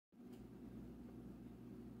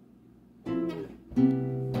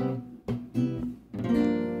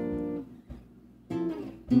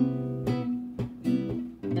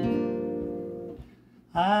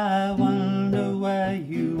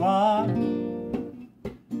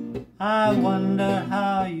I wonder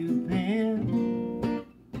how you've been.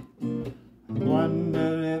 I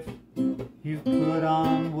wonder if you've put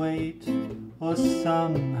on weight or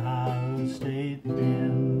somehow stayed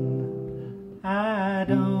thin. I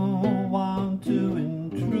don't want to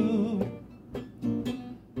intrude,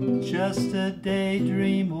 just a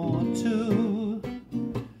daydream or two,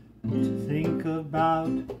 to think about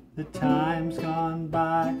the times gone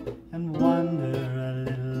by and wonder a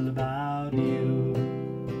little about you.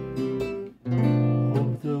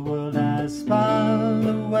 Hope the world has spun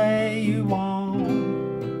the way you want.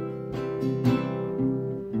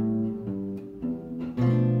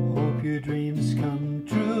 Hope your dreams come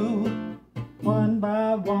true one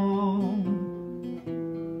by one.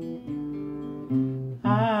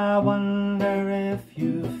 I wonder if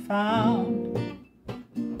you found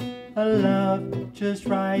a love just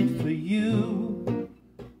right for you,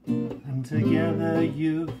 and together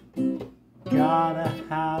you've got a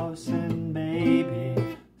house and maybe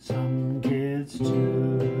some kids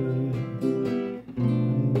too.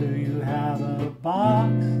 And do you have a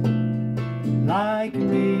box like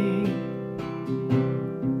me,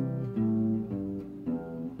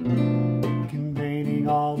 containing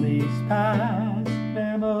all these packs